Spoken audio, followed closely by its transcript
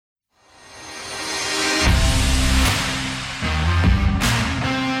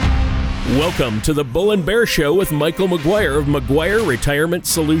Welcome to the Bull and Bear Show with Michael McGuire of McGuire Retirement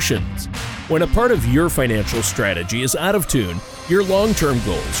Solutions. When a part of your financial strategy is out of tune, your long-term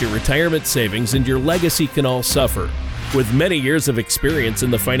goals, your retirement savings, and your legacy can all suffer. With many years of experience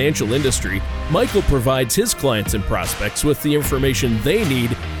in the financial industry, Michael provides his clients and prospects with the information they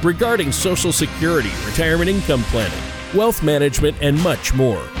need regarding Social Security, retirement income planning, wealth management, and much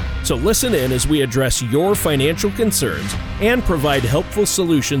more. So listen in as we address your financial concerns and provide helpful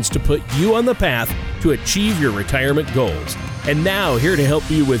solutions to put you on the path to achieve your retirement goals. And now, here to help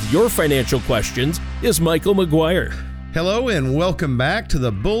you with your financial questions is Michael McGuire. Hello and welcome back to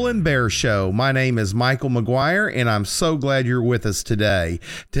the Bull and Bear Show. My name is Michael McGuire and I'm so glad you're with us today.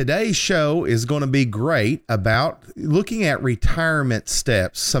 Today's show is going to be great about looking at retirement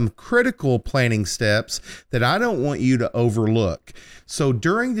steps, some critical planning steps that I don't want you to overlook. So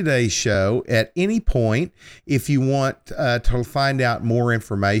during today's show, at any point, if you want to find out more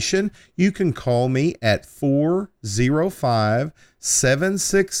information, you can call me at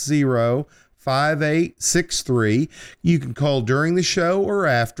 405-760-5863. You can call during the show or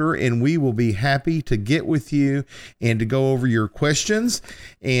after, and we will be happy to get with you and to go over your questions.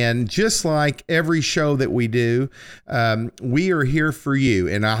 And just like every show that we do, we are here for you.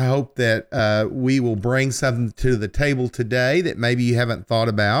 And I hope that we will bring something to the table today that maybe you haven't thought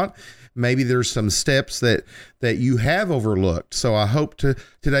about. Maybe there's some steps that you have overlooked. So I hope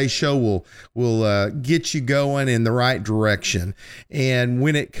today's show will get you going in the right direction. And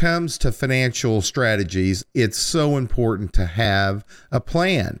when it comes to financial strategies, it's so important to have a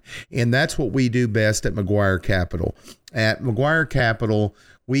plan. And that's what we do best at McGuire Capital. At McGuire Capital,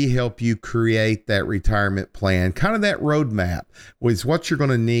 we help you create that retirement plan, kind of that roadmap with what you're going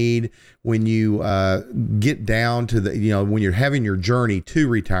to need when you get down to when you're having your journey to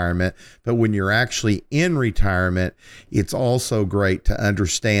retirement. But when you're actually in retirement, it's also great to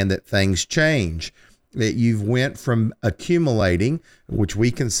understand that things change, that you've went from accumulating, which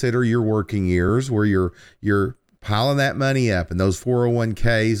we consider your working years, where you're piling that money up in those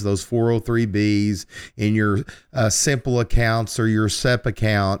 401ks, those 403bs, in your simple accounts or your SEP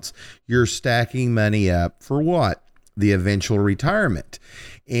accounts. You're stacking money up for what? The eventual retirement.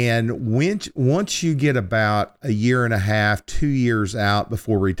 And once you get about a year and a half, 2 years out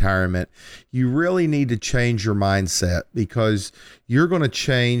before retirement, you really need to change your mindset, because you're going to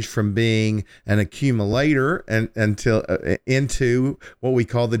change from being an accumulator into what we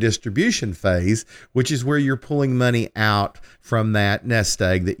call the distribution phase, which is where you're pulling money out from that nest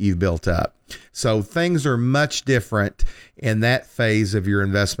egg that you've built up. So things are much different in that phase of your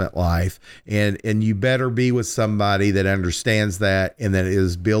investment life. And you better be with somebody that understands that and that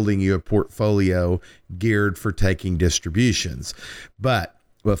is building you a portfolio geared for taking distributions. But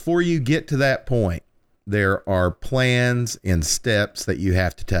before you get to that point, there are plans and steps that you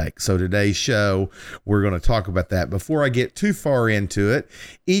have to take. So today's show, we're going to talk about that. Before I get too far into it,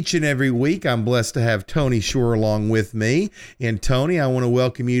 each and every week, I'm blessed to have Tony Shore along with me. And Tony, I want to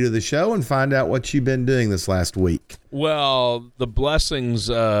welcome you to the show and find out what you've been doing this last week. Well, the blessings,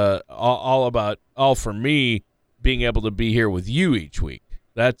 all for me, being able to be here with you each week.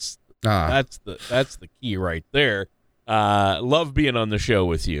 That's the key right there. Love being on the show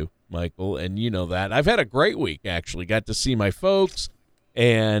with you, Michael, and you know that. I've had a great week, actually. Got to see my folks,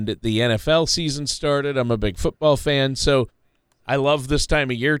 and the NFL season started. I'm a big football fan, so I love this time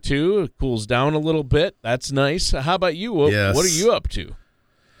of year, too. It cools down a little bit. That's nice. How about you? Yes. What are you up to?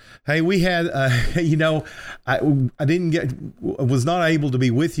 Hey, we had, I was not able to be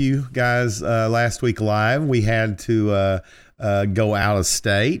with you guys last week live. We had to go out of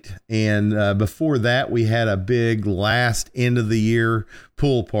state. And before that, we had a big last end of the year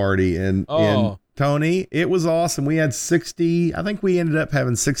pool party. And Tony, it was awesome. We had 60, I think we ended up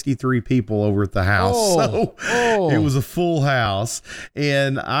having 63 people over at the house. It was a full house.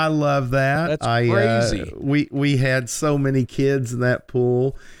 And I love that. That's crazy. We had so many kids in that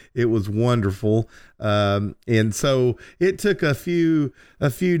pool. It was wonderful. And so it took a few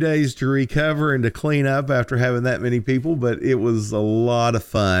days to recover and to clean up after having that many people, but it was a lot of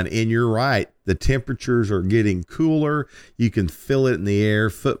fun. And you're right. The temperatures are getting cooler. You can feel it in the air.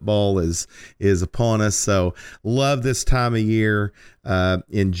 Football is upon us. So love this time of year.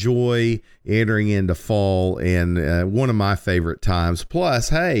 Enjoy entering into fall, and one of my favorite times. Plus,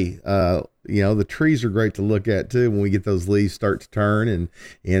 hey, the trees are great to look at too when we get those leaves start to turn,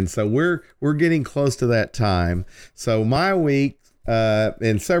 and so we're getting close to that time. So my week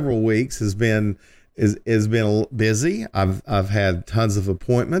in several weeks has been busy. I've had tons of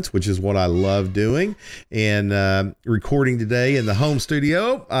appointments, which is what I love doing, and recording today in the home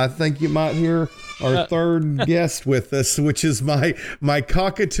studio. I think you might hear our third guest with us, which is my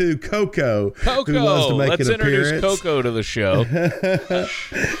cockatoo Coco. Coco, who loves to make let's an introduce appearance. Coco to the show.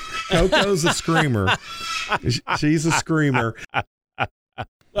 Coco's a screamer. She's a screamer.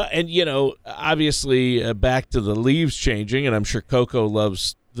 And, obviously back to the leaves changing, and I'm sure Coco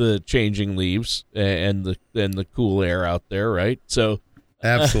loves the changing leaves and the cool air out there, right? So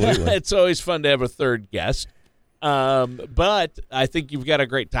absolutely. It's always fun to have a third guest. But I think you've got a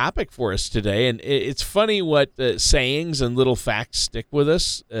great topic for us today, and it's funny what sayings and little facts stick with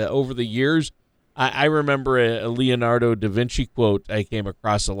us over the years. I remember a Leonardo da Vinci quote I came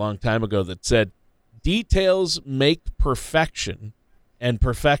across a long time ago that said, "Details make perfection, and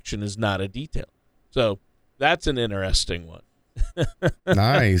perfection is not a detail." So that's an interesting one.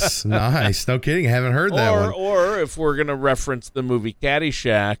 Nice. No kidding. I haven't heard that one. Or if we're going to reference the movie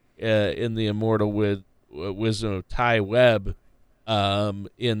Caddyshack, in the immortal wisdom of Ty Webb,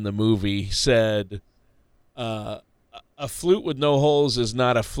 in the movie said, "A flute with no holes is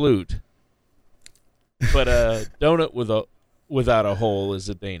not a flute, but a donut without a hole is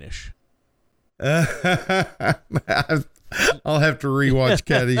a Danish." I'll have to rewatch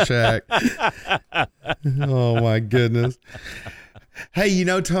Caddyshack. Oh my goodness. Hey,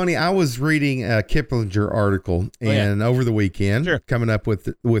 Tony, I was reading a Kiplinger article over the weekend, coming up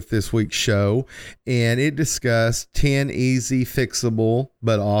with this week's show, and it discussed 10 easy, fixable,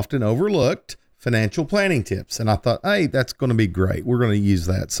 but often overlooked financial planning tips. And I thought, hey, that's going to be great. We're going to use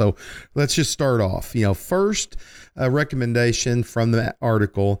that. So let's just start off. First recommendation from that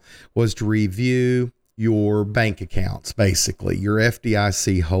article was to review your bank accounts, basically your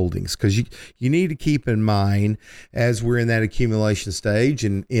FDIC holdings, because you need to keep in mind, as we're in that accumulation stage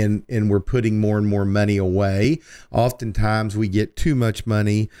and we're putting more and more money away, oftentimes we get too much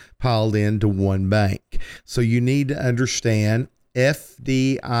money piled into one bank. So you need to understand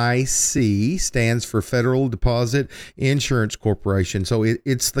FDIC stands for Federal Deposit Insurance Corporation. So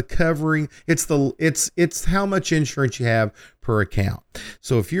it's the covering, it's how much insurance you have per account.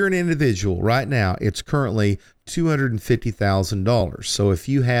 So if you're an individual right now, it's currently $250,000. So if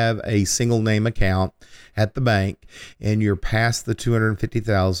you have a single name account at the bank and you're past the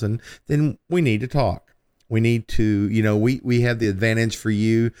 $250,000, then we need to talk. We need to, we have the advantage for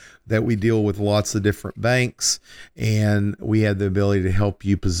you that we deal with lots of different banks, and we have the ability to help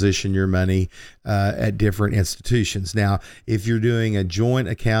you position your money at different institutions. Now, if you're doing a joint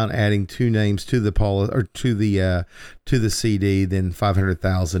account, adding two names to the policy or to the CD, then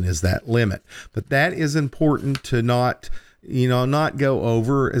 500,000 is that limit. But that is important to not go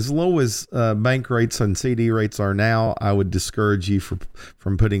over. As low as bank rates and CD rates are now, I would discourage you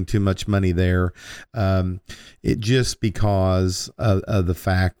from putting too much money there. It just because of the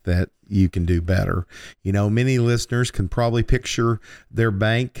fact that you can do better. Many listeners can probably picture their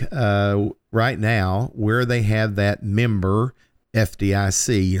bank right now where they have that member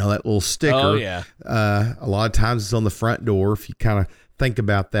FDIC, that little sticker. Oh, yeah. A lot of times it's on the front door. If you kind of think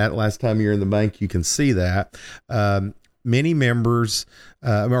about that, last time you're in the bank, you can see that. Many members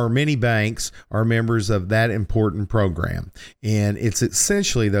or many banks are members of that important program. And it's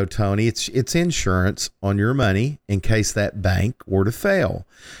essentially, though, Tony, it's insurance on your money in case that bank were to fail.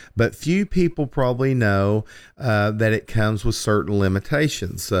 But few people probably know that it comes with certain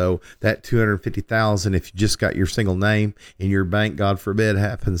limitations. So that $250,000, if you just got your single name and your bank, God forbid,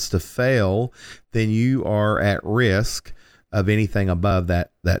 happens to fail, then you are at risk of anything above that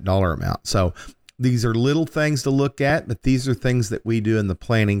dollar amount. So these are little things to look at, but these are things that we do in the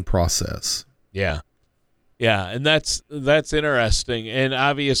planning process. Yeah. Yeah. And that's interesting. And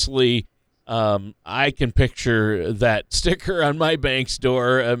obviously, I can picture that sticker on my bank's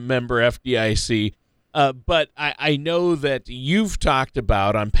door, a member FDIC. But I know that you've talked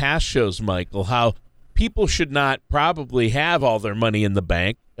about on past shows, Michael, how people should not probably have all their money in the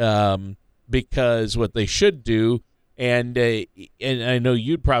bank, because what they should do, and I know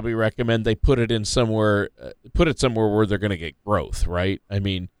you'd probably recommend they put it somewhere where they're going to get growth, right? I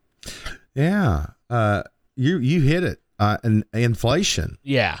mean, yeah, you hit it. Inflation.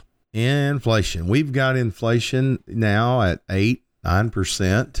 Yeah, inflation. We've got inflation now at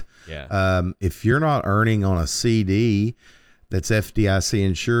 8-9%. Yeah. If you're not earning on a CD that's FDIC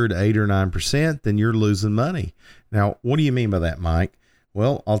insured 8 or 9%, then you're losing money. Now, what do you mean by that, Mike?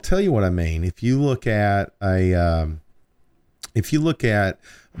 Well, I'll tell you what I mean. If you look at the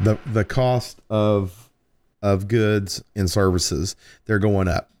cost of goods and services, they're going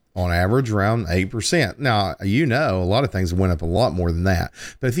up on average around 8%. Now, a lot of things went up a lot more than that.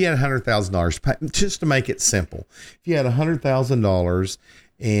 But if you had $100,000, just to make it simple, if you had $100,000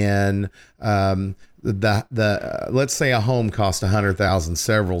 and let's say a home cost 100,000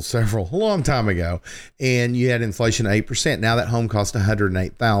 a long time ago, and you had inflation of 8%. Now that home cost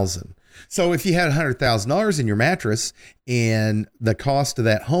 108,000. So if you had $100,000 in your mattress and the cost of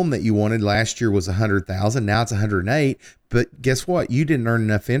that home that you wanted last year was 100,000, now it's 108, but guess what? You didn't earn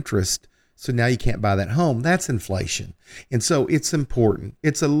enough interest. So now you can't buy that home. That's inflation. And so it's important.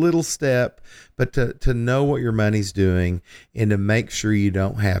 It's a little step, but to know what your money's doing and to make sure you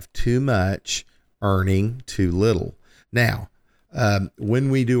don't have too much earning too little. Now,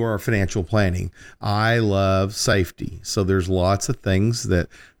 when we do our financial planning, I love safety. So there's lots of things that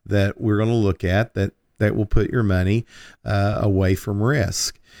we're going to look at that will put your money away from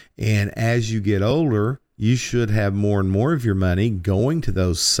risk. And as you get older, you should have more and more of your money going to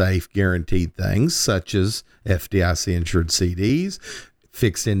those safe, guaranteed things, such as FDIC insured CDs,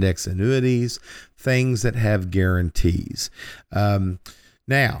 fixed index annuities, things that have guarantees.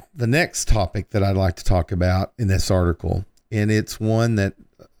 Now, the next topic that I'd like to talk about in this article, and it's one that,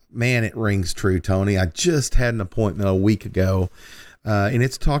 man, it rings true, Tony. I just had an appointment a week ago, and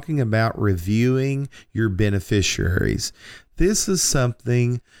it's talking about reviewing your beneficiaries. This is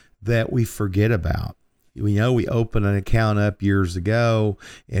something that we forget about. We know we opened an account up years ago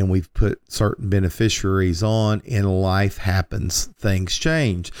and we've put certain beneficiaries on, and life happens. Things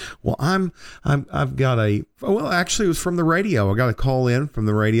change. Well, I've got actually it was from the radio. I got a call in from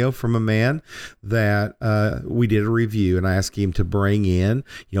the radio from a man that we did a review, and I asked him to bring in,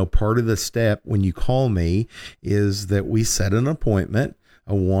 part of the step when you call me is that we set an appointment,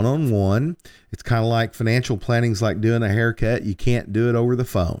 a one-on-one. It's kind of like financial planning's like doing a haircut. You can't do it over the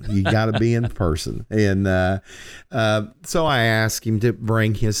phone. You got to be in person. And so I asked him to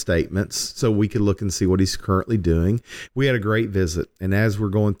bring his statements so we could look and see what he's currently doing. We had a great visit. And as we're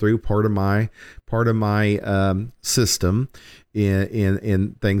going through part of my system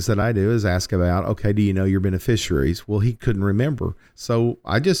in things that I do is ask about, okay, do you know your beneficiaries? Well, he couldn't remember. So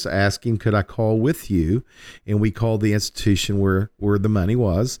I just asked him, could I call with you? And we called the institution where the money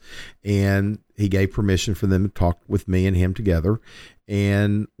was, and he gave permission for them to talk with me and him together.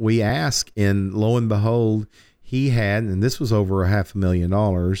 And we asked, and lo and behold, he had, and this was over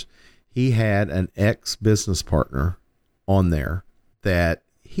 $500,000, he had an ex-business partner on there that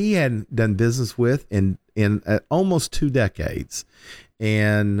he hadn't done business with in almost 2 decades,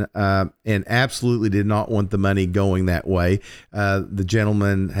 and absolutely did not want the money going that way. The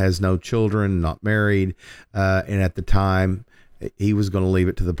gentleman has no children, not married, and at the time he was going to leave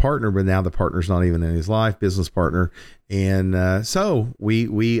it to the partner, but now the partner's not even in his life, business partner. And so we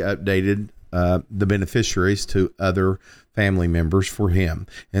updated the beneficiaries to other family members for him.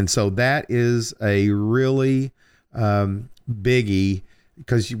 And so that is a really biggie,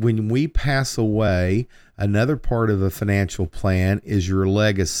 because when we pass away, another part of a financial plan is your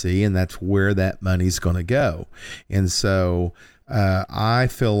legacy, and that's where that money's going to go. And so I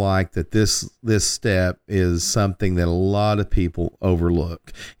feel like that this step is something that a lot of people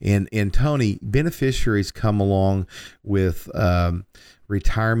overlook. And Tony, beneficiaries come along with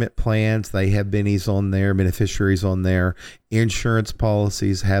retirement plans. They have bennies on there, beneficiaries on there. Insurance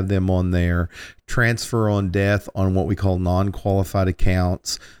policies have them on there. Transfer on death on what we call non-qualified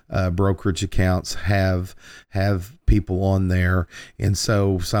accounts, brokerage accounts have people on there. And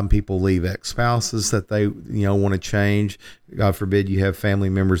so some people leave ex-spouses that they want to change. God forbid you have family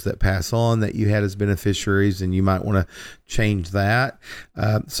members that pass on that you had as beneficiaries, and you might want to change that.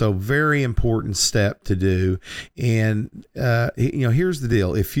 So very important step to do. And here's the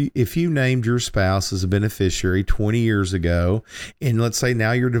deal: if you named your spouse as a beneficiary 20 years ago, and let's say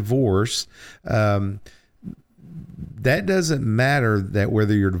now you're divorced, that doesn't matter that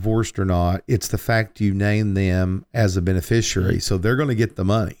whether you're divorced or not. It's the fact you name them as a beneficiary, so they're going to get the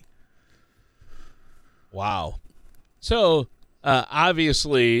money. Wow. So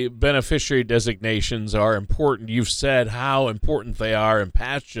obviously beneficiary designations are important. You've said how important they are in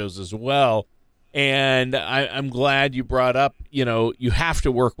past shows as well. And I'm glad you brought up, you have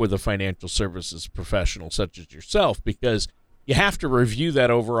to work with a financial services professional such as yourself, because you have to review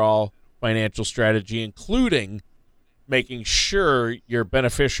that overall financial strategy, including making sure your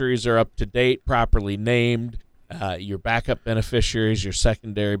beneficiaries are up to date, properly named, your backup beneficiaries, your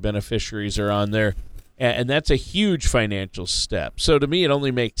secondary beneficiaries are on there. And that's a huge financial step. So to me, it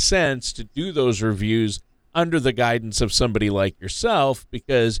only makes sense to do those reviews under the guidance of somebody like yourself,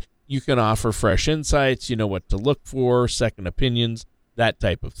 because you can offer fresh insights, you know what to look for, second opinions, that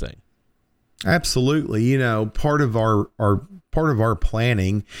type of thing. Absolutely. Part of our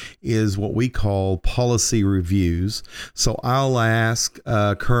planning is what we call policy reviews. So I'll ask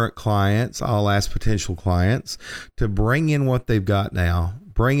current clients, I'll ask potential clients to bring in what they've got now,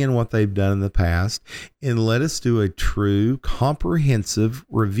 bring in what they've done in the past, and let us do a true comprehensive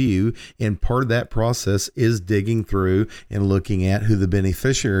review. And part of that process is digging through and looking at who the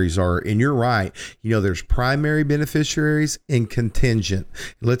beneficiaries are. And you're right. There's primary beneficiaries and contingent.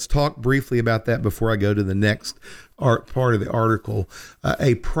 Let's talk briefly about that before I go to the next part of the article.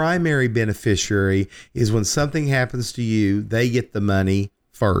 A primary beneficiary is when something happens to you, they get the money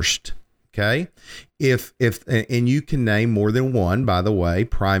first. Okay. And you can name more than one, by the way,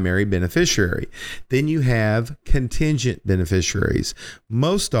 primary beneficiary. Then you have contingent beneficiaries.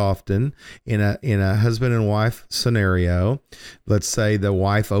 Most often in a husband and wife scenario, let's say the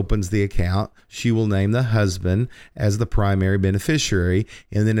wife opens the account, she will name the husband as the primary beneficiary.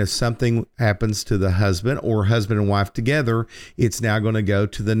 And then if something happens to the husband or husband and wife together, it's now going to go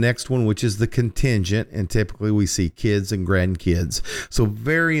to the next one, which is the contingent. And typically we see kids and grandkids. So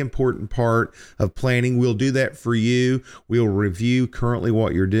very important part of planning. We'll do that for you. We'll review currently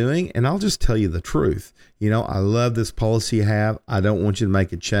what you're doing. And I'll just tell you the truth. I love this policy you have. I don't want you to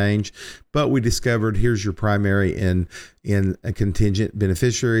make a change, but we discovered here's your primary and a contingent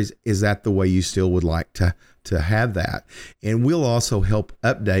beneficiaries. Is that the way you still would like to have that? And we'll also help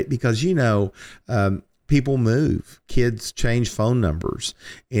update because, people move, kids change phone numbers,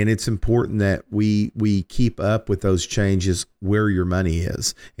 and it's important that we keep up with those changes where your money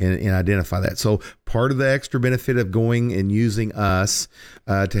is and identify that. So part of the extra benefit of going and using us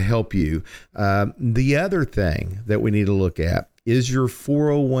to help you. The other thing that we need to look at is your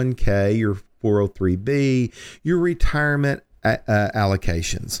 401k, your 403b, your retirement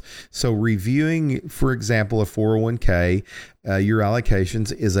allocations. So reviewing, for example, a 401k, your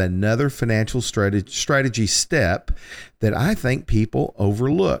allocations is another financial strategy step that I think people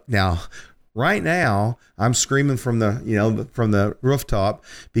overlook. Now, right now, I'm screaming from the rooftop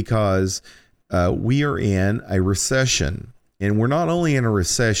because we are in a recession. And we're not only in a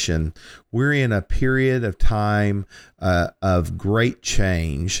recession, we're in a period of time of great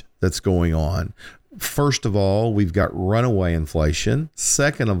change that's going on. First of all, we've got runaway inflation.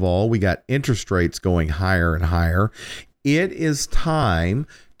 Second of all, we got interest rates going higher and higher. It is time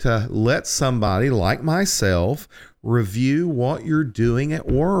to let somebody like myself review what you're doing at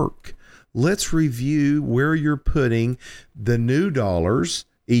work. Let's review where you're putting the new dollars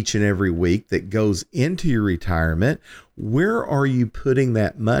each and every week that goes into your retirement. Where are you putting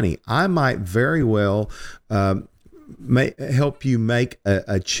that money? I might very well may help you make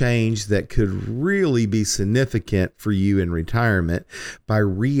a change that could really be significant for you in retirement by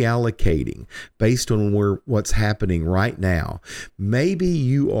reallocating based on what's happening right now. Maybe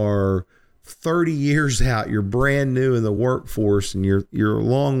you are 30 years out, you're brand new in the workforce, and you're a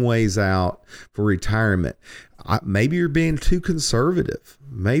long ways out for retirement. Maybe you're being too conservative.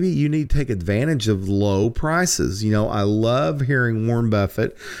 Maybe you need to take advantage of low prices. I love hearing Warren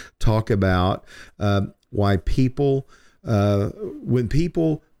Buffett talk about why people, when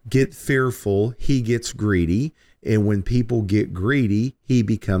people get fearful, he gets greedy. And when people get greedy, he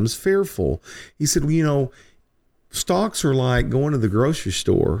becomes fearful. He said, stocks are like going to the grocery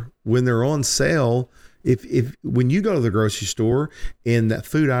store. When they're on sale, when you go to the grocery store and the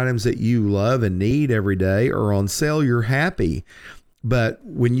food items that you love and need every day are on sale, you're happy. But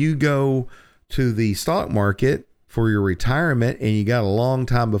when you go to the stock market for your retirement and you got a long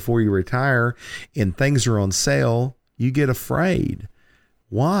time before you retire and things are on sale, you get afraid.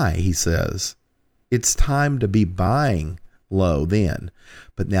 Why? He says, it's time to be buying low then.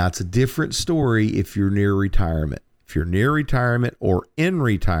 But now it's a different story if you're near retirement. If you're near retirement or in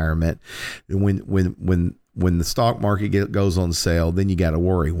retirement, when the stock market goes on sale, then you got to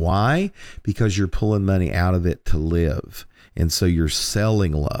worry. Why? Because you're pulling money out of it to live. And so you're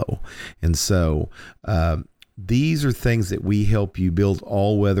selling low. And so these are things that we help you build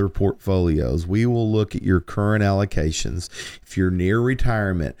all-weather portfolios. We will look at your current allocations. If you're near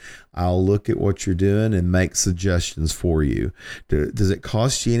retirement, I'll look at what you're doing and make suggestions for you. Does it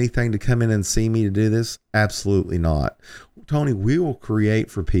cost you anything to come in and see me to do this? Absolutely not. Tony, we will create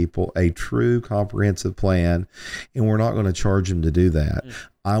for people a true comprehensive plan, and we're not going to charge them to do that.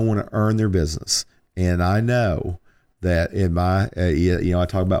 I want to earn their business. And I know that in my, I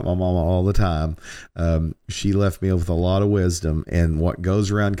talk about my mama all the time. She left me with a lot of wisdom, and what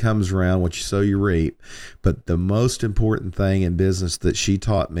goes around comes around, what you sow, you reap. But the most important thing in business that she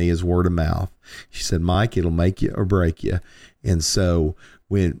taught me is word of mouth. She said, Mike, it'll make you or break you. And so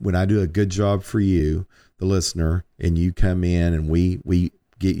when I do a good job for you, the listener, and you come in and we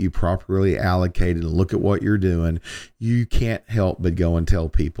get you properly allocated and look at what you're doing, you can't help but go and tell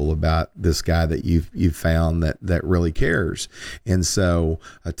people about this guy that you've found that really cares. And so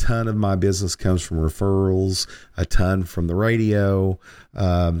a ton of my business comes from referrals, a ton from the radio.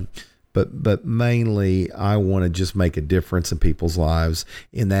 But mainly I want to just make a difference in people's lives.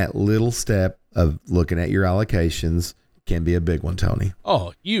 In that little step of looking at your allocations can be a big one, Tony.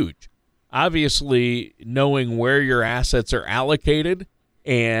 Oh, huge. Obviously, knowing where your assets are allocated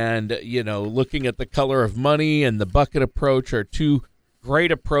and, looking at the color of money and the bucket approach are two great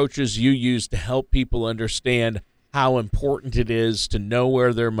approaches you use to help people understand how important it is to know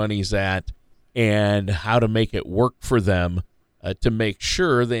where their money's at and how to make it work for them, to make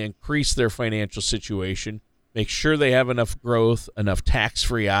sure they increase their financial situation, make sure they have enough growth, enough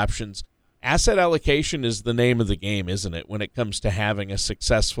tax-free options. Asset allocation is the name of the game, isn't it, when it comes to having a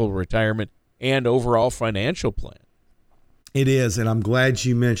successful retirement and overall financial plan? It is, and I'm glad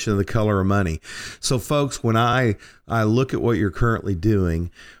you mentioned the color of money. So, folks, when I look at what you're currently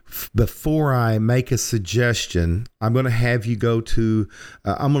doing, before I make a suggestion, I'm going to have you go to,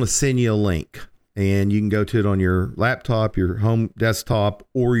 I'm going to send you a link. And you can go to it on your laptop, your home desktop,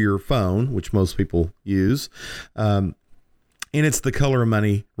 or your phone, which most people use. And it's the color of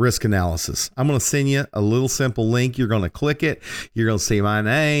money risk analysis. I'm going to send you a little simple link. You're going to click it. You're going to see my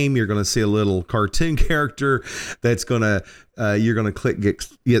name. You're going to see a little cartoon character that's going to, you're going to click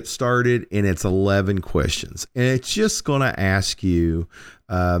get started. And it's 11 questions. And it's just going to ask you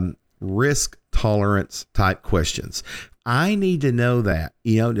risk tolerance type questions. I need to know that,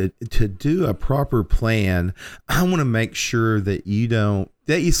 to do a proper plan. I want to make sure that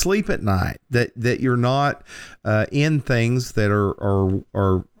that you sleep at night, that you're not in things that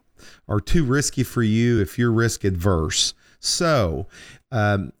are too risky for you if you're risk adverse. So,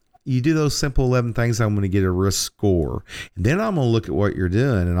 you do those simple 11 things, I'm going to get a risk score. And then I'm going to look at what you're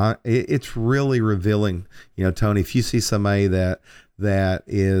doing. And it's really revealing, Tony, if you see somebody that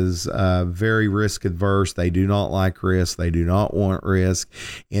is very risk adverse, they do not like risk, they do not want risk.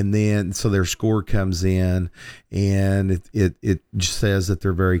 And then, so their score comes in and it just says that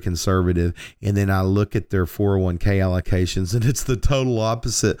they're very conservative. And then I look at their 401k allocations and it's the total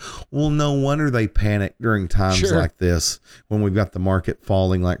opposite. Well, no wonder they panic during times like this when we've got the market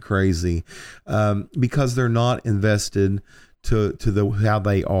falling like crazy, because they're not invested to how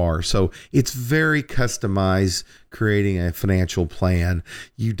they are. So it's very customized creating a financial plan.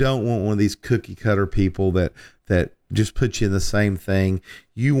 You don't want one of these cookie cutter people that just put you in the same thing.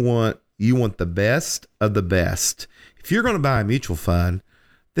 You want the best of the best. If you're going to buy a mutual fund,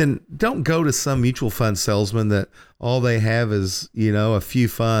 then don't go to some mutual fund salesman that all they have is, a few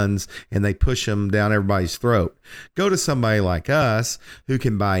funds and they push them down everybody's throat. Go to somebody like us who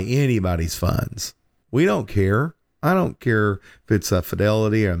can buy anybody's funds. We don't care. I don't care if it's a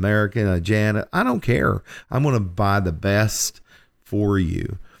Fidelity, or American, a Janet. I don't care. I'm going to buy the best for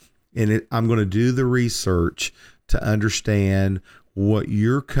you. And I'm going to do the research to understand what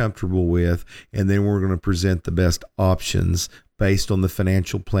you're comfortable with. And then we're going to present the best options based on the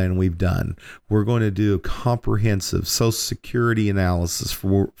financial plan we've done. We're going to do a comprehensive Social Security analysis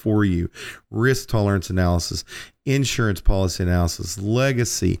for you, risk tolerance analysis, insurance policy analysis,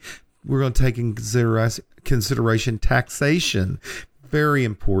 legacy. We're going to take in consideration taxation. Very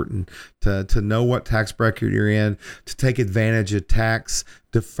important to know what tax bracket you're in, to take advantage of tax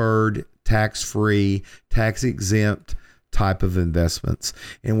deferred, tax free, tax exempt type of investments.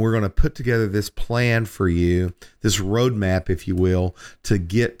 And we're going to put together this plan for you, this roadmap, if you will, to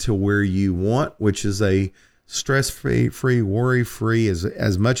get to where you want, which is a stress-free, worry-free,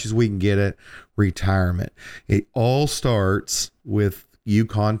 as much as we can get it, retirement. It all starts with you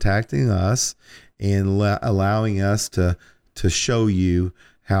contacting us and allowing us to show you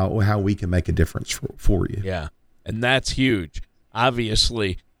how we can make a difference for you. Yeah, and that's huge,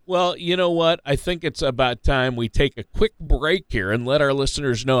 obviously. Well, you know what? I think it's about time we take a quick break here and let our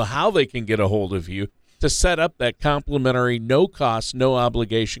listeners know how they can get a hold of you to set up that complimentary, no-cost,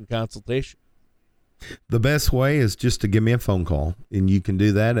 no-obligation consultation. The best way is just to give me a phone call, and you can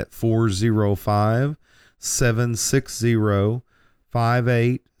do that at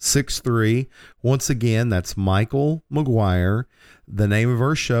 405-760-5863. Once again, that's Michael McGuire. The name of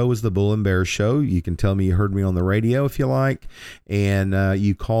our show is The Bull and Bear Show. You can tell me you heard me on the radio if you like. And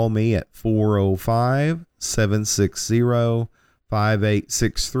you call me at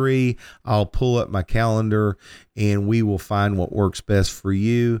 405-760-5863. I'll pull up my calendar and we will find what works best for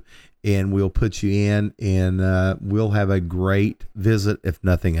you. And we'll put you in and we'll have a great visit, if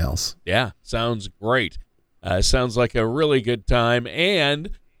nothing else. Yeah, sounds great. Sounds like a really good time. And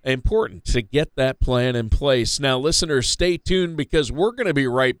important to get that plan in place. Now, listeners, stay tuned because we're going to be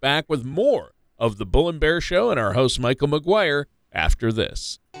right back with more of the Bull and Bear Show and our host, Michael McGuire, after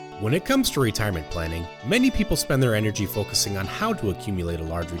this. When it comes to retirement planning, many people spend their energy focusing on how to accumulate a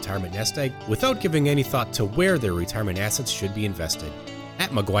large retirement nest egg without giving any thought to where their retirement assets should be invested.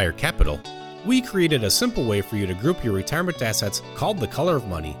 At McGuire Capital, we created a simple way for you to group your retirement assets called the Color of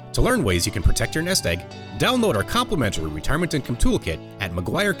Money. To learn ways you can protect your nest egg, download our complimentary Retirement Income Toolkit at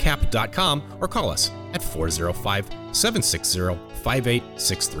McGuireCap.com or call us at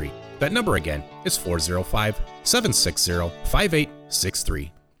 405-760-5863. That number again is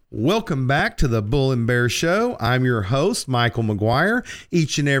 405-760-5863. Welcome back to the Bull and Bear Show. I'm your host, Michael McGuire,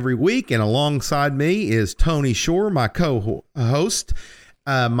 each and every week, and alongside me is Tony Shore, my co-host.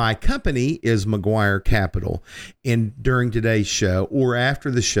 My company is McGuire Capital, and during today's show or after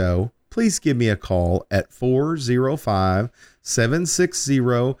the show, please give me a call at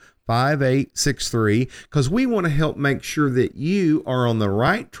 405-760-5863 because we want to help make sure that you are on the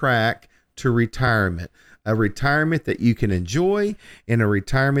right track to retirement, a retirement that you can enjoy and a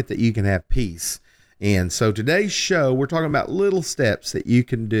retirement that you can have peace. And so today's show, we're talking about little steps that you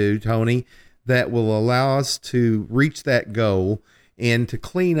can do, Tony, that will allow us to reach that goal and to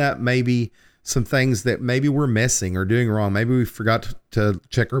clean up maybe some things that maybe we're missing or doing wrong. Maybe we forgot to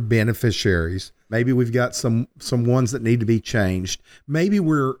check our beneficiaries. Maybe we've got some ones that need to be changed. Maybe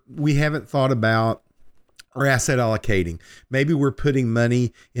we haven't thought about our asset allocating. Maybe we're putting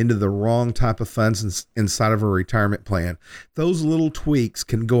money into the wrong type of funds inside of a retirement plan. Those little tweaks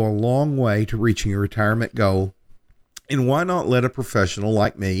can go a long way to reaching your retirement goal. And why not let a professional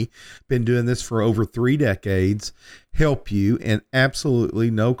like me, been doing this for over 3 decades, help you, and absolutely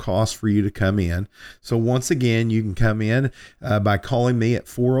no cost for you to come in. So once again, you can come in by calling me at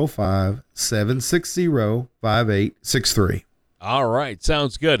 405-760-5863. All right.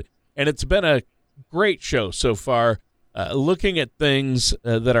 Sounds good. And it's been a great show so far, looking at things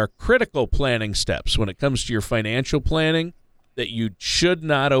that are critical planning steps when it comes to your financial planning that you should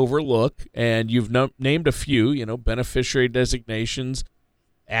not overlook. And you've named a few, beneficiary designations,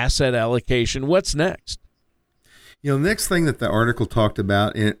 asset allocation. What's next? The next thing that the article talked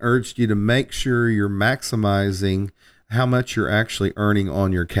about, and it urged you to make sure you're maximizing how much you're actually earning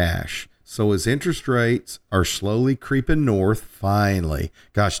on your cash. So as interest rates are slowly creeping north, finally,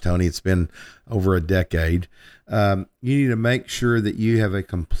 gosh, Tony, it's been over a decade. You need to make sure that you have a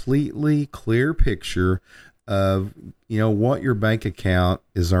completely clear picture of, what your bank account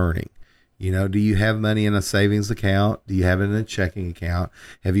is earning. Do you have money in a savings account? Do you have it in a checking account?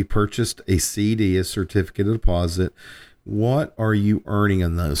 Have you purchased a CD, a certificate of deposit? What are you earning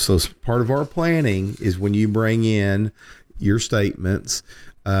in those? So part of our planning is when you bring in your statements,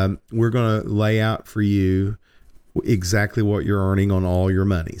 we're going to lay out for you exactly what you're earning on all your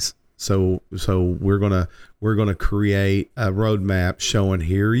monies. So we're going to create a roadmap showing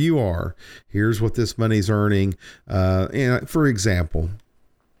here you are, here's what this money's earning. And for example,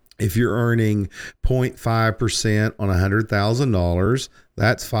 if you're earning 0.5% on $100,000,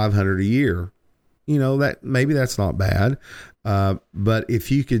 that's $500 a year. That maybe that's not bad. But if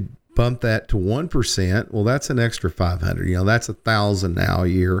you could bump that to 1%, well, that's an extra 500. That's 1,000 now a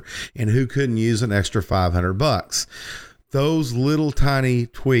year. And who couldn't use an extra $500? Those little tiny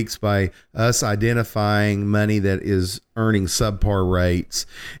tweaks by us identifying money that is earning subpar rates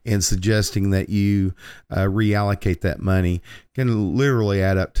and suggesting that you reallocate that money can literally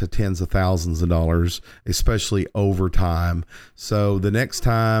add up to tens of thousands of dollars, especially over time. So the next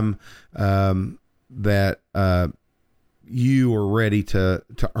time that you are ready to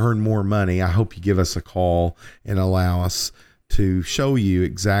earn more money, I hope you give us a call and allow us to show you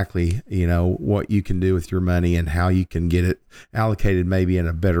exactly, what you can do with your money and how you can get it allocated maybe in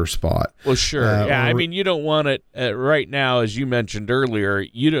a better spot. Well, sure. You don't want it right now, as you mentioned earlier,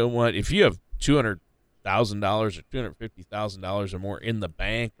 you don't want, if you have $200,000 or $250,000 or more in the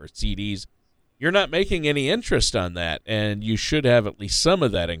bank or CDs, you're not making any interest on that. And you should have at least some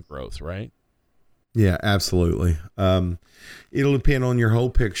of that in growth, right? Yeah, absolutely. It'll depend on your whole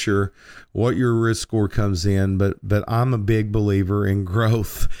picture, what your risk score comes in, but I'm a big believer in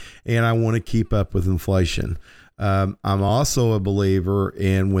growth and I want to keep up with inflation. I'm also a believer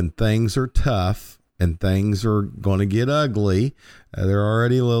in when things are tough and things are going to get ugly, they're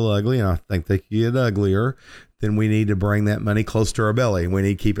already a little ugly and I think they could get uglier, then we need to bring that money close to our belly. We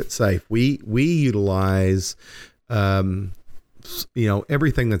need to keep it safe. We utilize, everything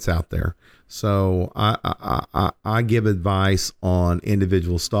that's out there. So I give advice on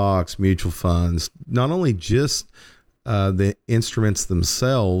individual stocks, mutual funds, not only just the instruments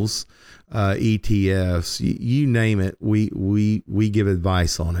themselves, ETFs, you name it, we give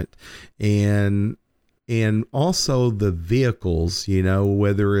advice on it. And also the vehicles,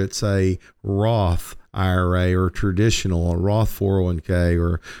 whether it's a Roth IRA or a Roth 401k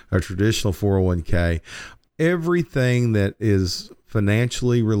or a traditional 401k, everything that is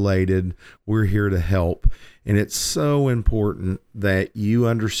financially related, we're here to help. And it's so important that you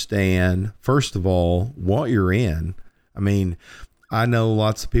understand, first of all, what you're in. I mean, I know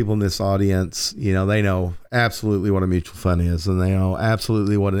lots of people in this audience, they know absolutely what a mutual fund is, and they know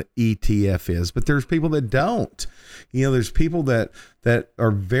absolutely what an ETF is, but there's people that don't. There's people that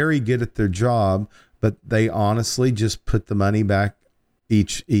are very good at their job, but they honestly just put the money back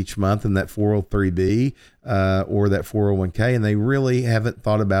each month in that 403b or that 401k, and they really haven't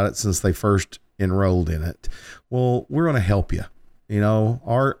thought about it since they first enrolled in it. Well, we're going to help you.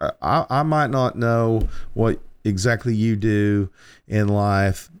 I might not know what exactly you do in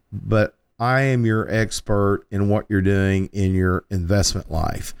life, but I am your expert in what you're doing in your investment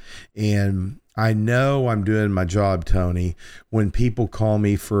life. And I know I'm doing my job, Tony, when people call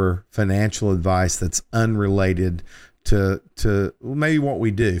me for financial advice that's unrelated to maybe what we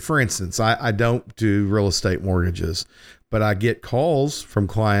do. For instance, I don't do real estate mortgages, but I get calls from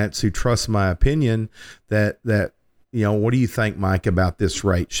clients who trust my opinion that what do you think, Mike, about this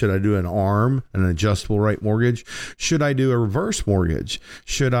rate? Should I do an an adjustable rate mortgage? Should I do a reverse mortgage?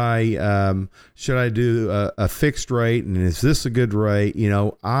 Should I do a fixed rate? And is this a good rate?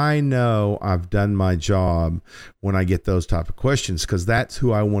 I know I've done my job when I get those type of questions, because that's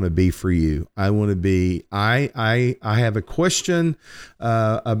who I want to be for you. I want to be, I have a question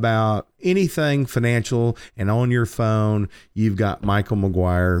about anything financial, and on your phone, you've got Michael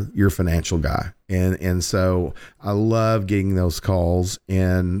McGuire, your financial guy. And so I love getting those calls,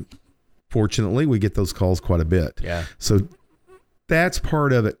 and fortunately we get those calls quite a bit. Yeah. So that's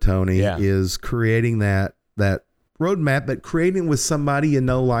part of it, Tony, yeah. is creating that roadmap, but creating it with somebody you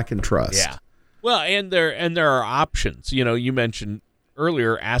know, like, and trust. Yeah. Well, and there are options. You mentioned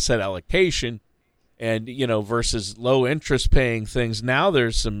earlier asset allocation and, versus low interest paying things. Now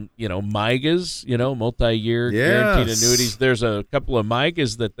there's some, MYGAs, multi-year guaranteed annuities. There's a couple of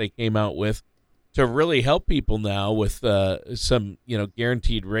MYGAs that they came out with to really help people now with some,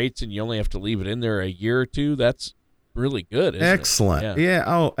 guaranteed rates, and you only have to leave it in there a year or two. That's really good. Isn't excellent. It? Yeah.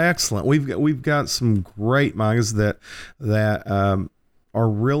 Oh, excellent. We've got some great MYGAs that are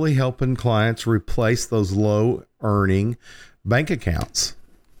really helping clients replace those low earning bank accounts.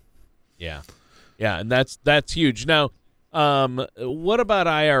 Yeah. Yeah. And that's huge. Now, what about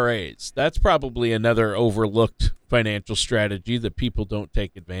IRAs? That's probably another overlooked financial strategy that people don't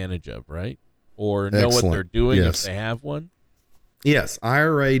take advantage of, right? Or know what they're doing if they have one? Yes.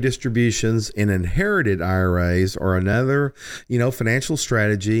 IRA distributions and inherited IRAs are another, financial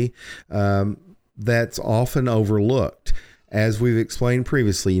strategy that's often overlooked. As we've explained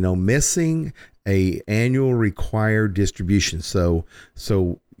previously, missing a annual required distribution. So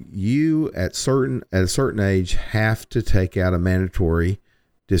you at a certain age have to take out a mandatory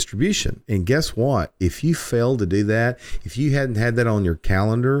distribution. And guess what? If you fail to do that, if you hadn't had that on your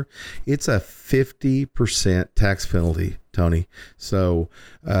calendar, it's a 50% tax penalty, Tony. So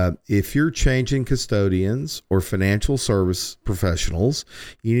if you're changing custodians or financial service professionals,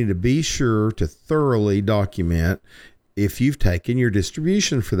 you need to be sure to thoroughly document if you've taken your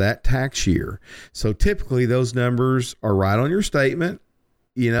distribution for that tax year. So typically those numbers are right on your statement.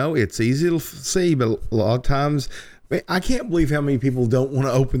 It's easy to see, but a lot of times, I can't believe how many people don't want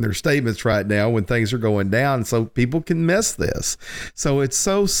to open their statements right now when things are going down. So people can miss this. So it's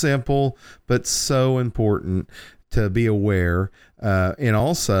so simple, but so important to be aware. And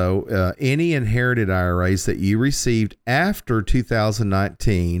also any inherited IRAs that you received after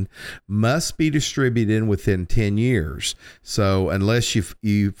 2019 must be distributed within 10 years. So unless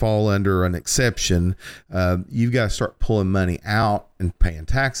you fall under an exception, you've got to start pulling money out and paying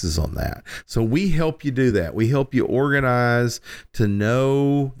taxes on that. So we help you do that. We help you organize to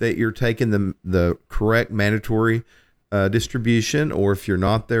know that you're taking the correct mandatory distribution, or if you're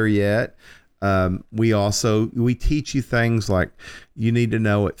not there yet, we teach you things like you need to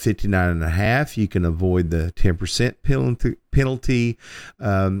know at 59.5, you can avoid the 10% penalty,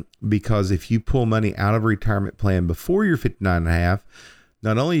 because if you pull money out of a retirement plan before you're 59.5,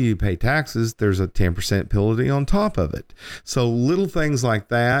 not only do you pay taxes, there's a 10% penalty on top of it. So little things like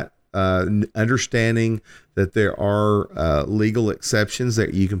that, understanding that there are legal exceptions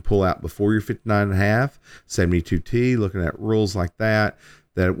that you can pull out before you're 59.5, 72T, looking at rules like that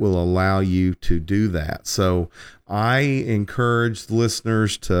will allow you to do that. So I encourage the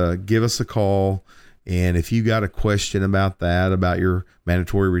listeners to give us a call And if you got a question about that, about your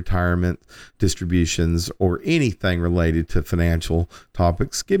mandatory retirement distributions or anything related to financial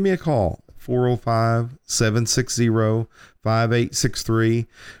topics, give me a call. 405-760-5863.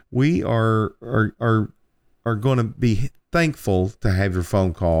 We are going to be thankful to have your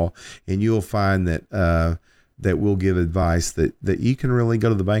phone call, and you'll find that that we'll give advice that you can really go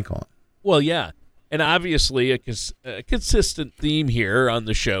to the bank on. Well, yeah. And obviously a consistent theme here on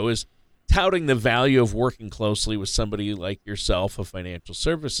the show is touting the value of working closely with somebody like yourself, a financial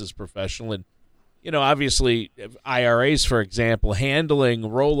services professional. And, obviously IRAs, for example, handling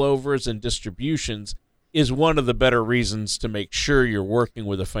rollovers and distributions is one of the better reasons to make sure you're working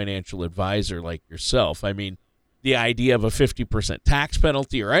with a financial advisor like yourself. I mean, the idea of a 50% tax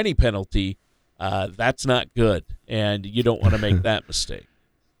penalty or any penalty, that's not good, and you don't want to make that mistake.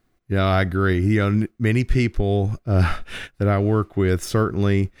 Yeah, I agree. Many people that I work with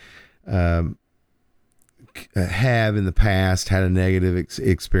certainly have in the past had a negative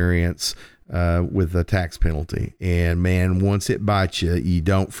experience with a tax penalty. And man, once it bites you, you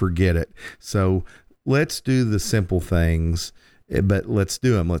don't forget it. So let's do the simple things, but let's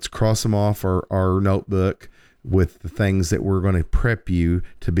do them. Let's cross them off our notebook with the things that we're going to prep you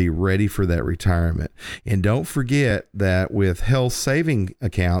to be ready for that retirement. And don't forget that with health saving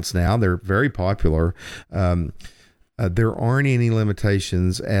accounts now, they're very popular. There aren't any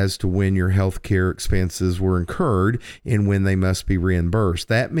limitations as to when your health care expenses were incurred and when they must be reimbursed.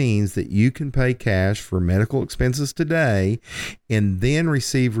 That means that you can pay cash for medical expenses today and then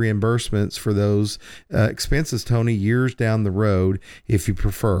receive reimbursements for those expenses, Tony, years down the road if you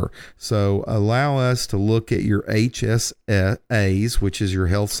prefer. So allow us to look at your HSAs, which is your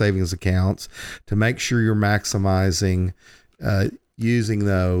health savings accounts, to make sure you're maximizing using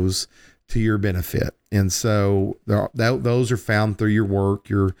those to your benefit. And so those are found through your work,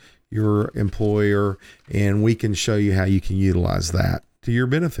 your employer, and we can show you how you can utilize that to your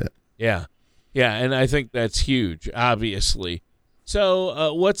benefit. Yeah. Yeah. And I think that's huge, obviously.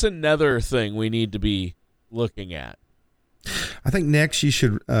 So what's another thing we need to be looking at? I think next you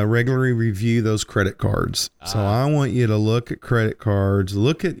should regularly review those credit cards. So I want you to look at credit cards,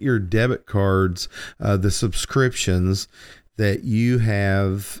 look at your debit cards, the subscriptions that you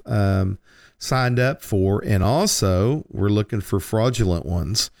have signed up for. And also we're looking for fraudulent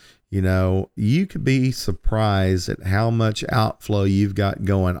ones. You could be surprised at how much outflow you've got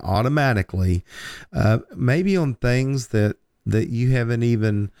going automatically, maybe on things that you haven't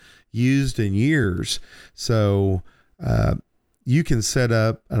even used in years. So you can set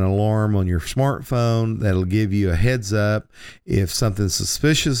up an alarm on your smartphone that'll give you a heads up if something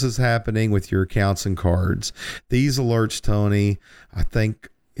suspicious is happening with your accounts and cards. These alerts, Tony, I think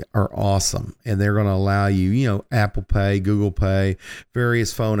are awesome, and they're going to allow you, Apple Pay, Google Pay,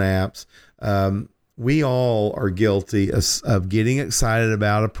 various phone apps. We all are guilty of getting excited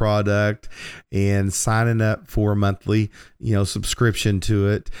about a product and signing up for a monthly, subscription to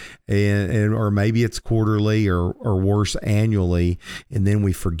it, and or maybe it's quarterly or worse, annually, and then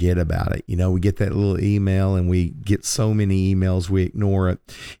we forget about it. We get that little email, and we get so many emails we ignore it.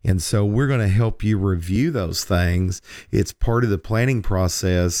 And so we're going to help you review those things. It's part of the planning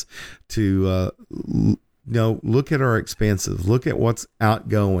process to look at our expenses, look at what's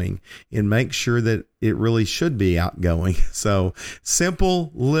outgoing, and make sure that it really should be outgoing. So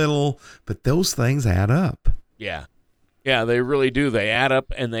simple, little, but those things add up. Yeah. Yeah, they really do. They add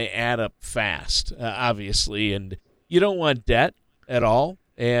up, and they add up fast, obviously. And you don't want debt at all.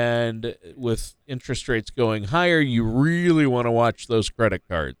 And with interest rates going higher, you really want to watch those credit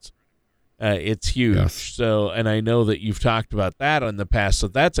cards. It's huge. Yes. So, and I know that you've talked about that in the past. So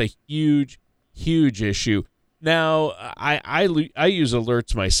that's a huge issue. Now, I use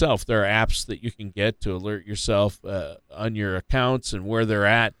alerts myself. There are apps that you can get to alert yourself on your accounts and where they're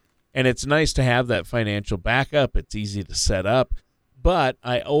at. And it's nice to have that financial backup. It's easy to set up. But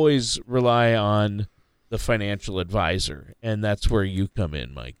I always rely on the financial advisor, and that's where you come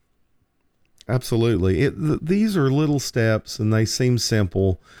in, Mike. Absolutely. These are little steps, and they seem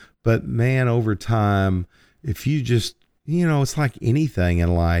simple. But, man, over time, if you just, it's like anything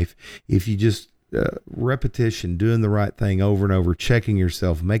in life. If you just repetition, doing the right thing over and over, checking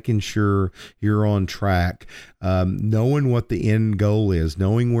yourself, making sure you're on track, knowing what the end goal is,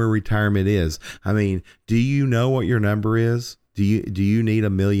 knowing where retirement is. I mean, do you know what your number is? Do you need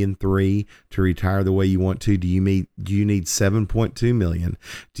 $1.3 million to retire the way you want to? Do you need 7.2 million?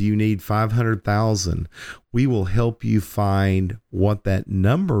 Do you need 500,000? We will help you find what that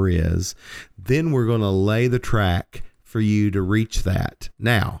number is. Then we're going to lay the track for you to reach that.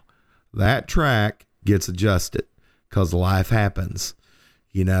 Now, that track gets adjusted because life happens.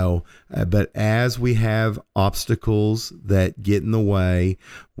 But as we have obstacles that get in the way,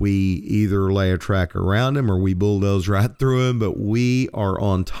 we either lay a track around them or we bulldoze right through them, but we are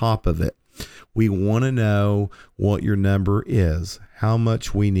on top of it. We want to know what your number is, how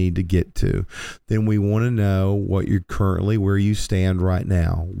much we need to get to. Then we want to know what you're currently, where you stand right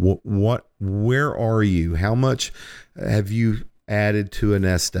now. Where are you? How much have you added to a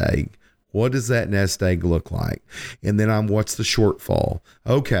nest egg? What does that nest egg look like? And then what's the shortfall?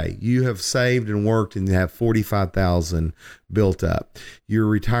 Okay, you have saved and worked and you have $45,000 built up. Your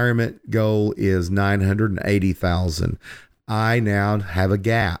retirement goal is $980,000. I now have a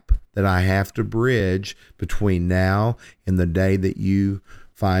gap that I have to bridge between now and the day that you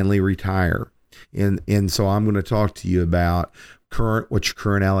finally retire. And so I'm going to talk to you about what's your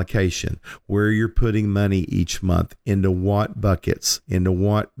current allocation, where you're putting money each month, into what buckets, into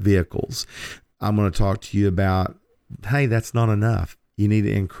what vehicles. I'm going to talk to you about, hey, that's not enough. You need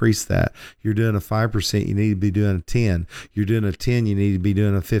to increase that. You're doing a 5%, you need to be doing a 10. You're doing a 10, you need to be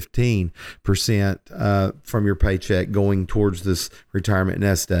doing a 15% from your paycheck going towards this retirement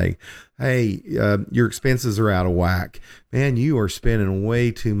nest egg. Hey, your expenses are out of whack. Man, you are spending way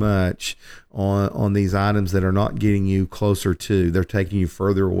too much on these items that are not getting you closer to. They're taking you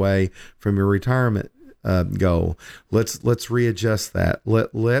further away from your retirement goal. Let's readjust that.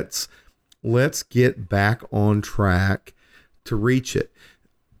 Let's get back on track to reach it.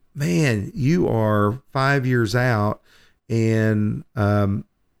 Man, you are 5 years out, and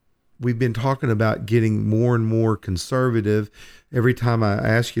we've been talking about getting more and more conservative. Every time I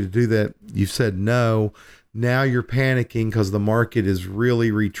ask you to do that, you've said no. Now you're panicking because the market is really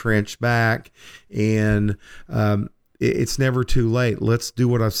retrenched back, and it's never too late. Let's do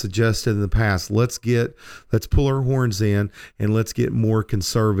what I've suggested in the past. Let's pull our horns in and let's get more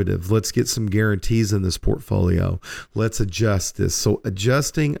conservative. Let's get some guarantees in this portfolio. Let's adjust this. So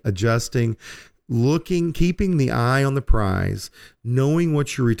adjusting, looking, keeping the eye on the prize, knowing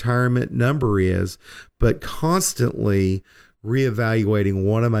what your retirement number is, but constantly reevaluating,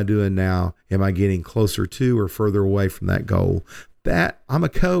 what am I doing now? Am I getting closer to or further away from that goal? I'm a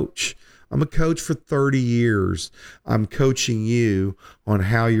coach. I'm a coach for 30 years. I'm coaching you on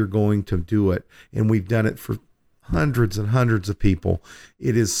how you're going to do it. And we've done it for hundreds and hundreds of people.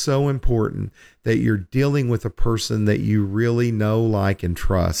 It is so important that you're dealing with a person that you really know, like, and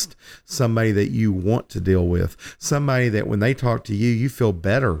trust, somebody that you want to deal with, somebody that when they talk to you, you feel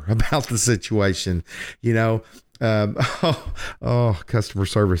better about the situation. Customer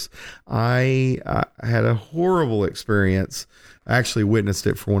service. I had a horrible experience. I actually witnessed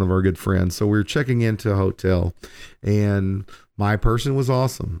it for one of our good friends. So we were checking into a hotel, and my person was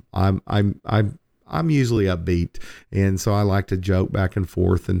awesome. I'm usually upbeat, and so I like to joke back and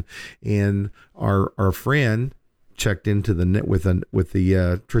forth. And our friend checked into the net with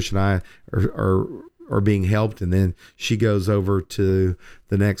the Trish and I are being helped, and then she goes over to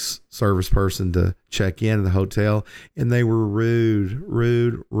the next service person to check in the hotel, and they were rude,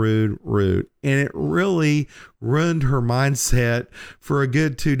 and it really ruined her mindset for a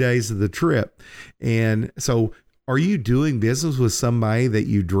good 2 days of the trip. And so, are you doing business with somebody that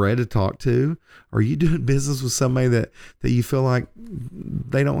you dread to talk to? Are you doing business with somebody that you feel like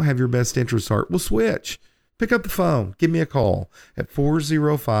they don't have your best interest at heart? Well, switch. Pick up the phone. Give me a call at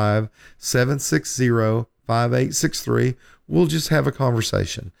 405-760-5863. We'll just have a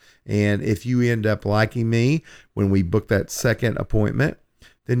conversation. And if you end up liking me when we book that second appointment,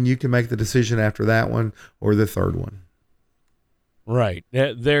 then you can make the decision after that one or the third one. Right.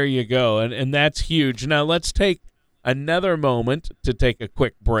 There you go. And that's huge. Now let's take another moment to take a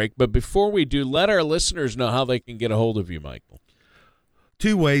quick break. But before we do, let our listeners know how they can get a hold of you, Michael.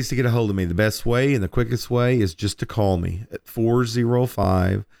 2 ways to get a hold of me. The best way and the quickest way is just to call me at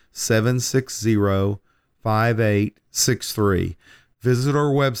 405-760-5863. Visit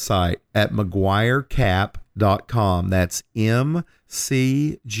our website at McGuireCap.com. That's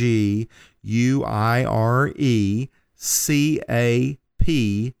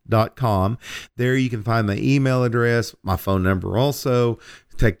McGuirecap.com. There you can find my email address, my phone number also.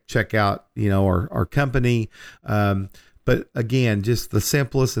 Check out, our company. But again, just the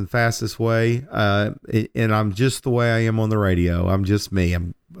simplest and fastest way. And I'm just the way I am on the radio. I'm just me.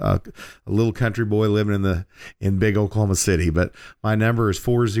 I'm a little country boy living in big Oklahoma City. But my number is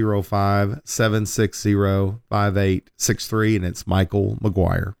 405-760-5863, and it's Michael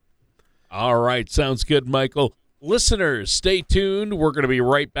McGuire. All right. Sounds good, Michael. Listeners, stay tuned. We're going to be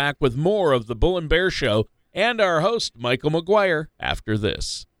right back with more of the Bull and Bear Show and our host, Michael McGuire, after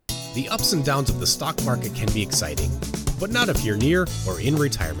this. The ups and downs of the stock market can be exciting, but not if you're near or in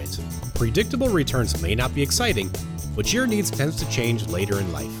retirement. Predictable returns may not be exciting, but your needs tend to change later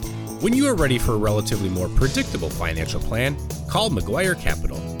in life. When you are ready for a relatively more predictable financial plan, call McGuire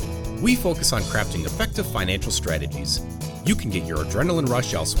Capital. We focus on crafting effective financial strategies. You can get your adrenaline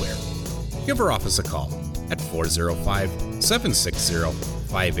rush elsewhere. Give our office a call at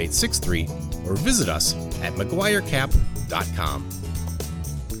 405-760-5863 or visit us at McGuireCap.com.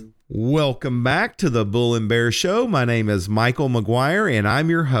 Welcome back to the Bull and Bear Show. My name is Michael McGuire, and I'm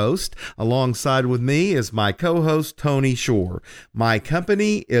your host. Alongside with me is my co-host, Tony Shore. My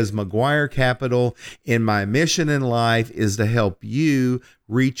company is McGuire Capital, and my mission in life is to help you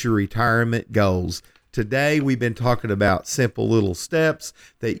reach your retirement goals. Today, we've been talking about simple little steps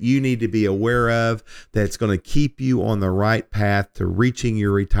that you need to be aware of that's going to keep you on the right path to reaching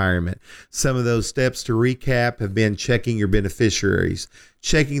your retirement. Some of those steps, to recap, have been checking your beneficiaries,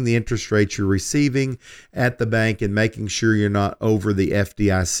 checking the interest rates you're receiving at the bank, and making sure you're not over the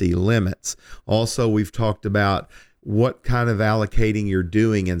FDIC limits. Also, we've talked about what kind of allocating you're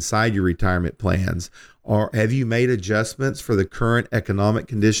doing inside your retirement plans. Or have you made adjustments for the current economic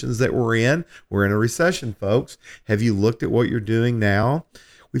conditions that we're in? We're in a recession, folks. Have you looked at what you're doing now?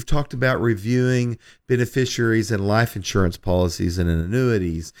 We've talked about reviewing beneficiaries and life insurance policies and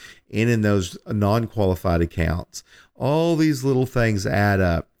annuities and in those non-qualified accounts. All these little things add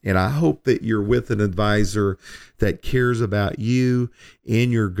up. And I hope that you're with an advisor that cares about you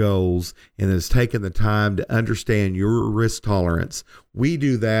and your goals and has taken the time to understand your risk tolerance. We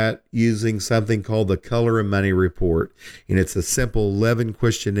do that using something called the Color and Money Report. And it's a simple 11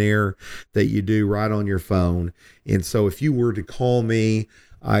 questionnaire that you do right on your phone. And so if you were to call me,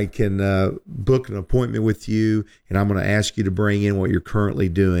 I can book an appointment with you, and I'm going to ask you to bring in what you're currently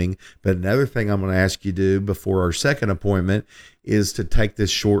doing. But another thing I'm going to ask you to do before our second appointment is to take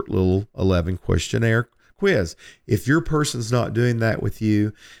this short little 11 questionnaire quiz. If your person's not doing that with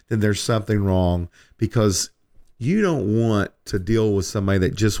you, then there's something wrong, because you don't want to deal with somebody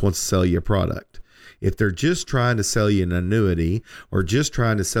that just wants to sell you a product. If they're just trying to sell you an annuity, or just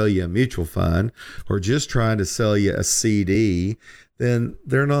trying to sell you a mutual fund, or just trying to sell you a CD, then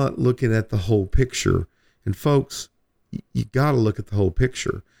they're not looking at the whole picture. And folks, you got to look at the whole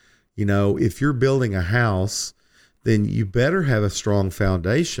picture. You know, if you're building a house, then you better have a strong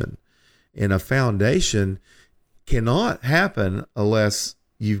foundation. And a foundation cannot happen unless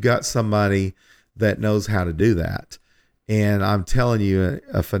you've got somebody that knows how to do that. And I'm telling you,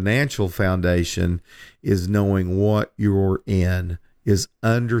 a financial foundation is knowing what you're in, is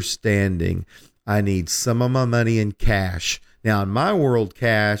understanding, I need some of my money in cash. Now, in my world,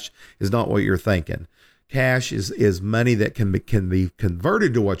 cash is not what you're thinking. Cash is money that can be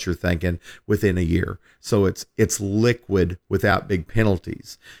converted to what you're thinking within a year. So it's liquid without big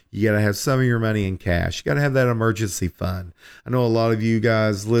penalties. You got to have some of your money in cash. You got to have that emergency fund. I know a lot of you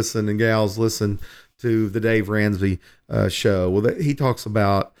guys listen and gals listen to the Dave Ramsey show. Well, he talks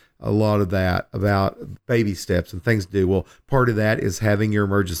about a lot of that, about baby steps and things to do. Well, part of that is having your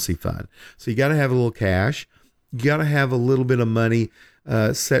emergency fund. So you got to have a little cash. You got to have a little bit of money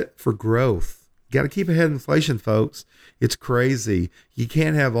set for growth. You got to keep ahead of inflation, folks. It's crazy. You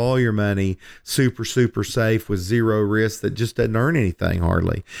can't have all your money super safe with zero risk that just doesn't earn anything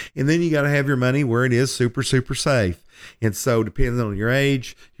hardly. And then you got to have your money where it is super safe. And so depending on your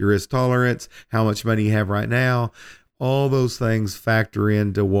age, your risk tolerance, how much money you have right now, all those things factor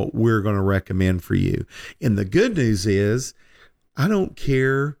into what we're going to recommend for you. And the good news is, I don't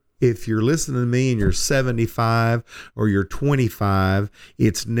care if you're listening to me and you're 75 or you're 25,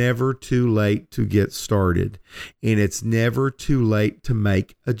 it's never too late to get started. And it's never too late to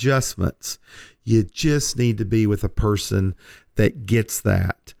make adjustments. You just need to be with a person that gets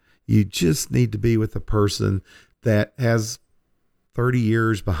that. You just need to be with a person that has 30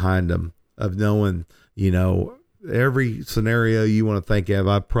 years behind them of knowing, you know, every scenario you want to think of.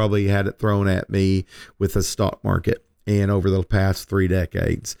 I've probably had it thrown at me with the stock market and over the past 3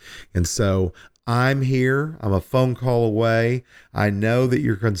 decades. And so I'm here. I'm a phone call away. I know that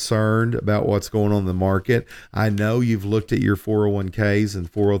you're concerned about what's going on in the market. I know you've looked at your 401ks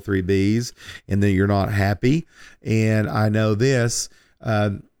and 403bs and that you're not happy. And I know this,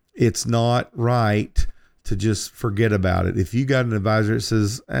 it's not right to just forget about it. If you got an advisor that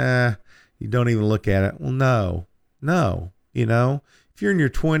says, you don't even look at it. Well, no, you know, if you're in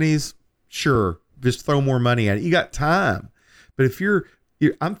your 20s, sure, just throw more money at it. You got time. But if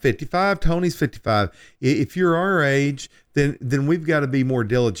I'm 55, Tony's 55. If you're our age, then we've got to be more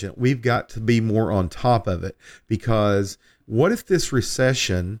diligent. We've got to be more on top of it, because what if this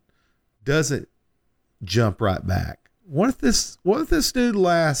recession doesn't jump right back? What if this dude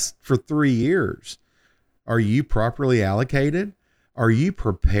lasts for 3 years? Are you properly allocated? Are you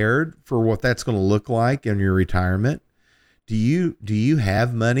prepared for what that's going to look like in your retirement? Do you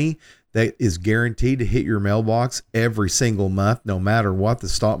have money that is guaranteed to hit your mailbox every single month, no matter what the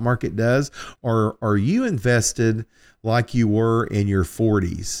stock market does? Or are you invested like you were in your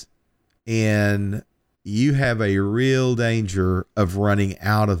 40s and you have a real danger of running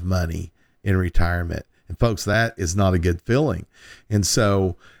out of money in retirement? And folks, that is not a good feeling. And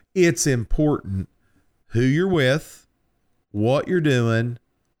so it's important who you're with, what you're doing.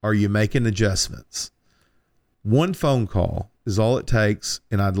 Are you making adjustments? One phone call is all it takes,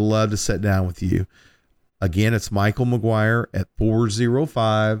 and I'd love to sit down with you. Again, it's Michael McGuire at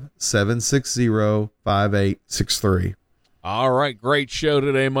 405-760-5863. All right, great show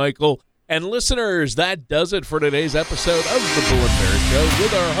today, Michael. And listeners, that does it for today's episode of the Bull and Bear Show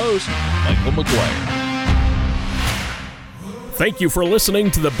with our host, Michael McGuire. Thank you for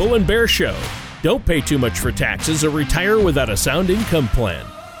listening to the Bull and Bear Show. Don't pay too much for taxes or retire without a sound income plan.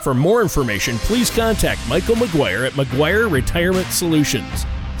 For more information, please contact Michael McGuire at McGuire Retirement Solutions.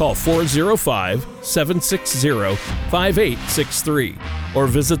 Call 405-760-5863 or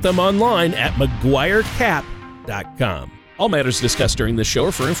visit them online at McGuireCap.com. All matters discussed during this show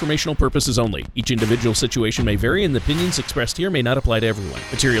are for informational purposes only. Each individual situation may vary, and the opinions expressed here may not apply to everyone.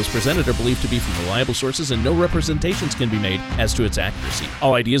 Materials presented are believed to be from reliable sources, and no representations can be made as to its accuracy.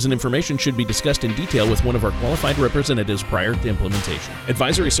 All ideas and information should be discussed in detail with one of our qualified representatives prior to implementation.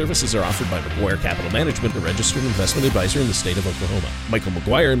 Advisory services are offered by McGuire Capital Management, a registered investment advisor in the state of Oklahoma. Michael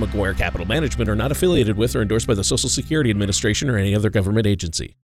McGuire and McGuire Capital Management are not affiliated with or endorsed by the Social Security Administration or any other government agency.